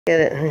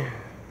Get it.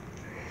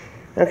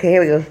 Okay,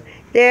 here we go.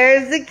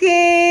 There's the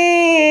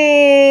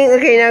king.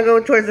 Okay, now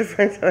go towards the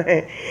front door.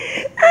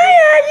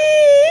 Hi,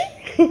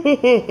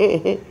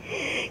 Oggy.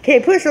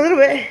 Okay, push a little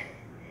bit.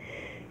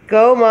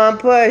 Go, Mom,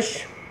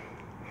 push.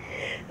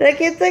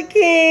 Look at the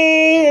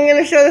king. I'm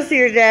going to show this to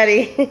your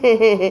daddy.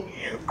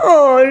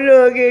 Oh,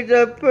 look at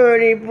the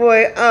pretty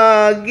boy,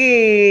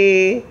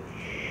 Oggy.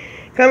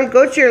 Come,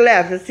 go to your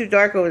left. It's too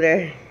dark over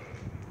there.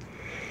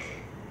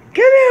 Come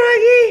here,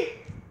 Oggy.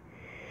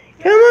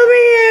 Come over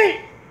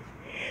here.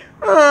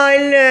 Oh,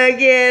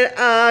 look at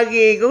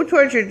Oggy. Go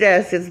towards your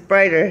desk. It's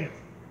brighter.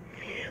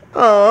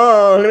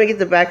 Oh, let me get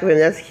the back of him.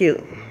 That's cute.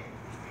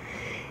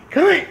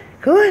 Come on.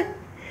 Go on.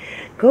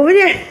 Go over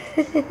there.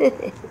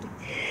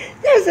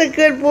 That's a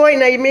good boy.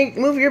 Now you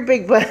move your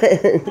big butt.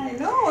 I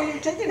know. You're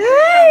taking it.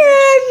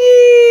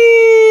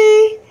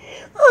 Hi, Oggy.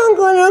 I'm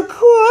going to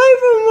cry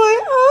for my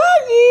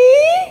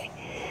Oggy.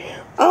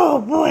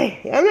 Oh, boy.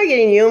 I'm not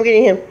getting you. I'm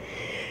getting him.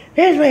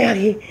 There's my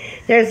Oggy.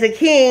 There's the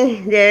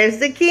king. There's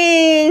the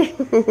king.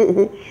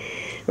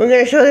 We're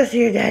going to show this to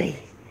your daddy.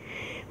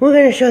 We're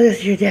going to show this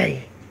to your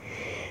daddy.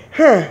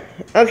 Huh.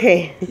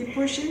 Okay. Keep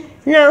pushing?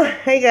 No,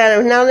 I got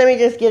him. Now let me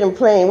just get him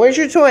playing. Where's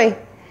your toy?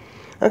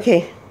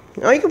 Okay.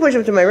 Oh, you can push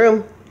him to my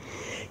room.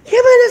 Come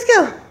on, let's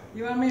go.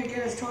 You want me to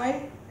get his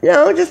toy?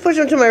 No, just push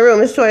him to my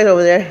room. His toy's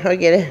over there. I'll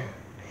get it.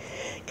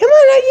 Come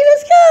on, Oggy,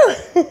 let's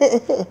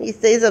go. He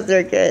stays up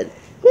there good.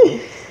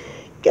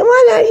 Come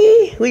on,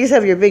 Oggy. We just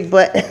have your big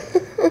butt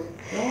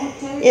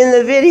in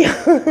the video.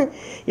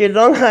 Your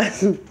long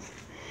ass.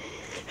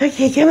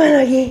 Okay, come on,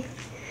 Oggy.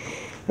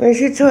 Where's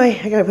your toy?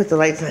 I gotta put the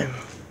lights on.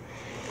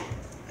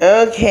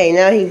 Okay,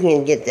 now he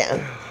can get down.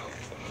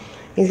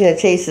 He's gonna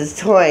chase his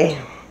toy.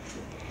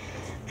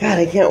 God,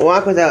 I can't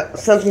walk without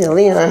something to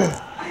lean on.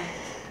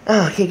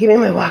 Oh, okay, give me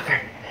my walker.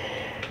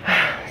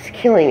 It's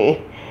killing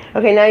me.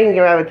 Okay, now you can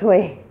grab a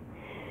toy.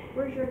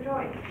 Where's your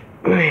toy?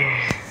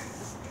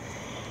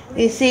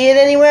 Do you see it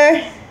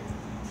anywhere?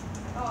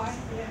 Oh, I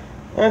see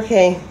it.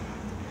 Okay.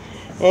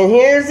 And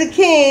here's the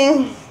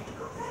king.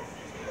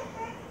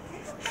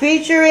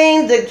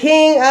 Featuring the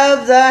king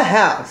of the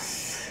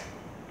house.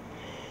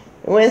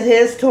 With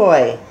his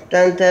toy.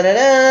 Dun dun dun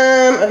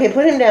dun. Okay,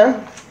 put him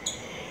down.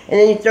 And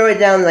then you throw it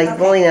down like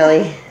bowling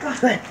alley. Come on.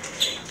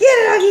 Get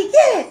it, Oggy,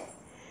 get it!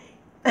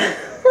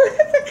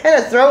 What kind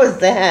of throw is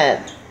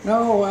that?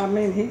 No, I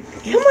mean,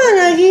 Come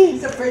on, Oggy.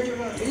 he's afraid you're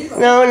going to leave him.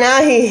 No,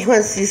 now he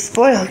wants to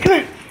spoil.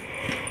 Come on.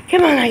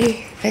 Come on,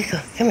 Oggy. Let's go.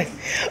 Come here.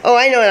 Oh,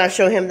 I know it. I'll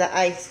show him the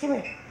ice. Come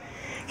here.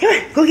 Come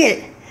on. Go get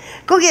it.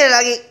 Go get it,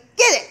 Oggy.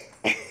 Get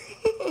it.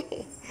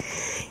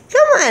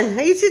 Come on.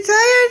 Are you too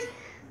tired?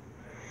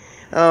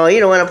 Oh, you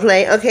don't want to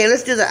play? Okay,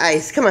 let's do the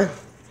ice. Come on.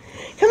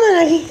 Come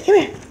on, Oggy. Come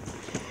here.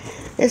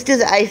 Let's do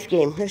the ice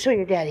game. Let's show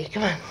your daddy.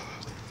 Come on.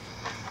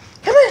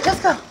 Come on. Let's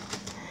go.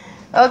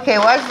 Okay,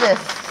 watch this.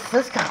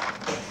 Let's go.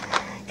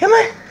 Come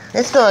on.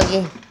 Let's go,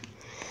 Oggy.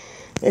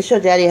 Let's show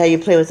daddy how you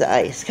play with the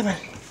ice. Come on.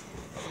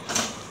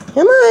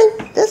 Come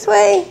on. This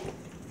way.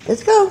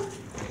 Let's go.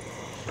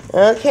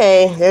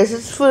 Okay, there's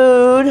his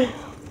food. Okay,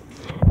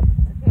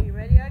 you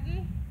ready,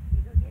 Oggy?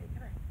 You go get it.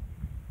 Come on.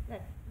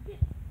 Look, get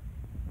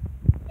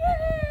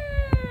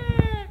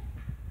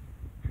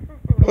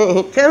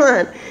it. Come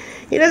on.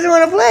 He doesn't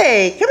want to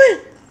play. Come on.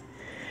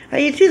 Are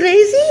you too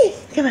lazy?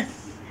 Come on.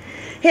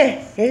 Here.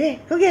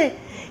 Go get it.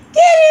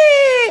 Get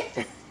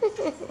it!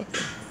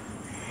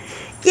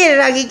 Get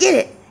it, Oggy. Get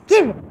it.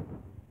 Get it.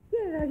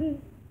 Get it, Oggy.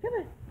 Come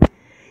on.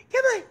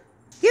 Come on.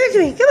 Give it to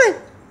me. Come on.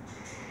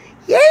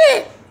 Get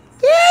it.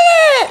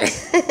 Get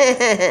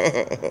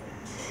it.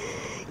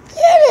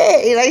 Get it.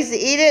 He likes to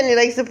eat it and he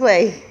likes to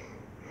play.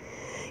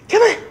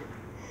 Come on.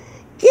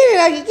 Get it,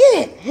 Oggy.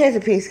 Get it. Here's a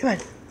piece. Come on.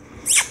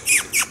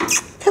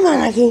 Come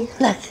on, Oggy.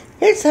 Look.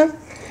 Here's some.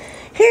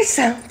 Here's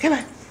some. Come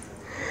on.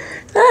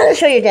 Oh, let's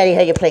show your daddy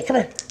how you play. Come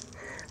on.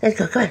 Let's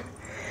go. Come on.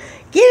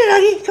 Get it,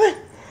 Oggy. Come on.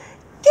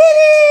 Get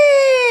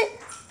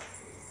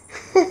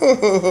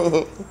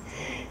it.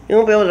 You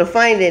won't be able to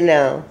find it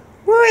now.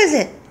 Where is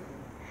it?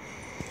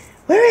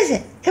 Where is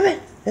it? Come on.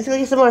 Let's go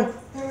get some more.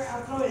 Here,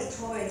 I'll throw his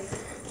toy.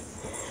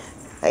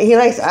 He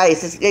likes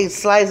ice. It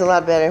slides a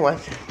lot better.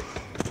 Watch.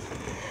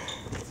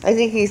 I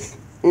think he's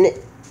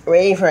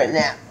ready for a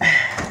nap.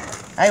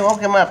 I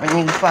woke him up and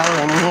he was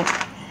following me.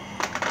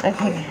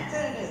 Okay.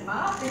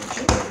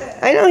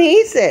 I know he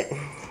eats it.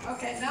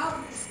 Okay,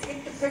 now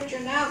get the picture.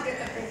 Now get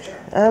the picture.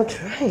 I'm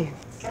trying.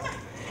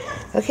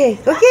 Okay,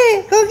 go get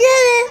it. Go get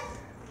it.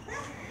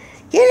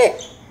 Get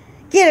it.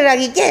 Get it,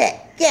 Oggy. Get it.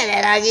 Get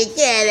it, Oggy.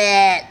 Get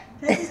it.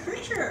 Take his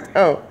picture.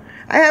 Oh,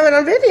 I have it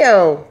on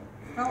video.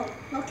 Oh,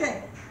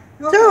 okay.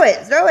 Throw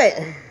it. Throw it.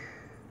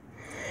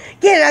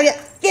 Get it, Oggy.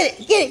 Get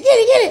it. Get it. Get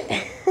it. Get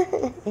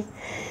it.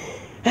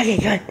 Okay,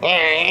 go on.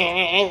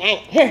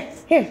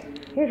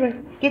 Here's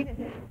one. Get it. Get it.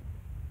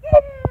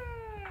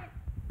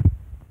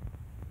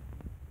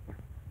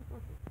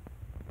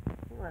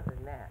 He wants a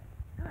nap.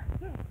 Come on,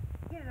 get it.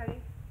 Get it, Oggy.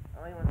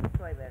 Oh, he wants the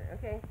toy better.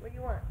 Okay, what do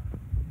you want?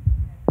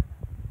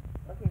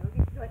 Okay, go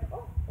get your toy.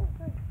 Oh,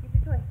 sorry. Get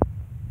your toy.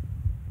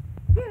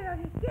 Get it,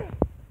 Oggy. Get it.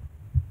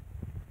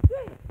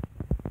 Get it.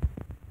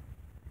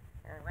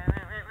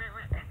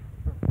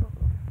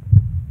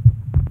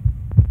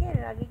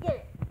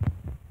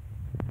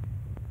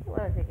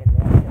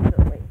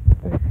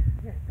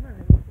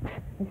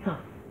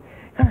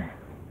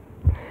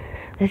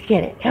 Let's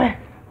get it. Come on.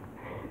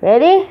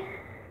 Ready?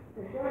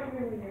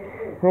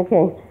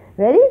 Okay.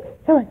 Ready?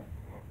 Come on.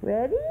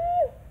 Ready?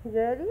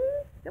 Ready?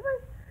 Come on.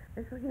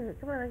 Let's go get it.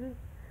 Come on, Oggy.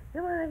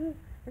 Come on, Oggy.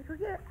 Let's go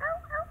get it. Ow,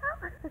 ow,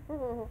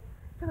 ow.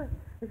 Come on.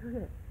 Let's go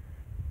get it.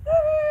 Get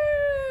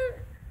it!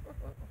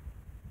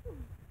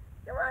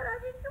 Come on,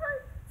 Oggy. Come on.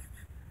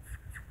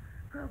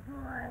 Good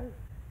boy.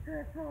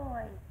 Good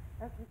boy.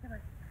 Okay, come on.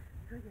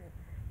 Let's go get it.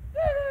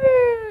 Get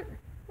it!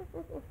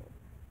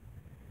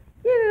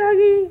 Get it,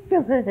 Oggy. Come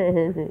on.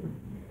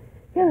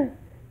 Come on.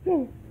 Get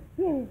it.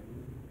 Get it.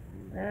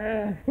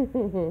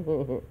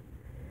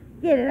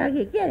 Get it,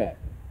 Oggy. Get it.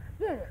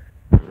 Get it.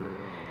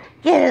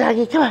 Get it,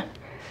 Oggy. Come on.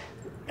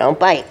 Don't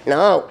bite.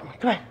 No.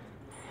 Come on.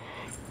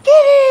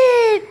 Get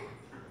it.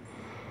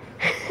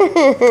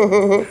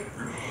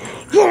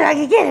 Get it,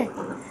 Oggy. Get it.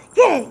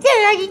 Get it. Get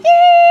it, Oggy. Get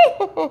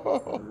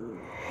it.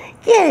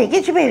 Get it.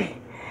 Get your baby.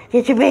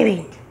 Get your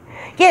baby.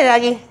 Get it,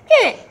 Oggy.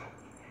 Get it.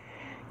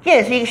 Get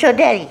it so you can show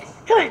Daddy.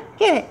 Come on.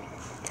 Get it.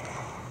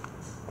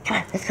 Come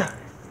on. Let's go.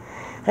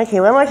 Okay,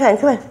 one more time.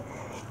 Come on.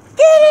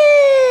 Get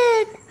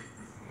it.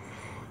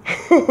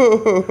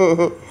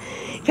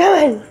 Come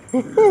on.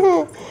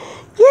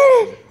 Get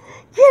it.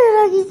 Get it,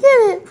 Oggy. Get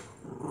it.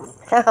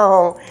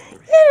 Oh.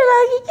 Get it,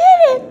 Oggy. Get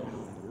it.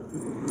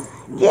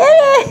 Get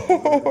it.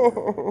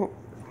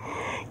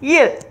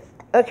 Get it.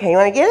 Okay, you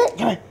want to get it?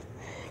 Come on.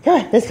 Come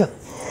on. Let's go.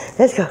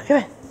 Let's go. Come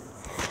on.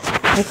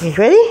 Okay,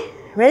 ready?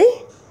 Ready?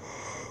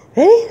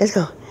 Ready? Let's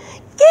go.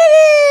 Get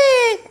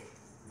it.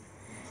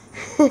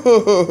 Come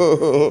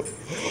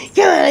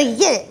on, Oggy.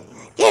 Get it.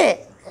 Get it.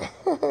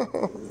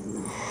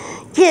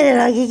 Get it,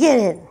 Oggy. Get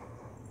it.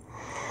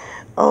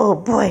 Oh,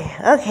 boy.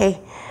 Okay.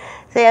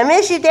 Say, I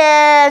miss you,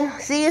 Dad.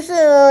 See you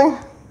soon.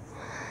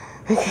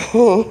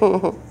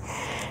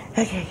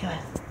 Okay, come on.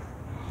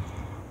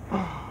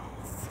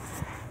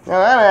 No,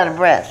 I'm out of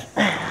breath.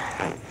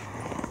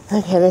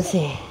 Okay, let's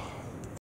see.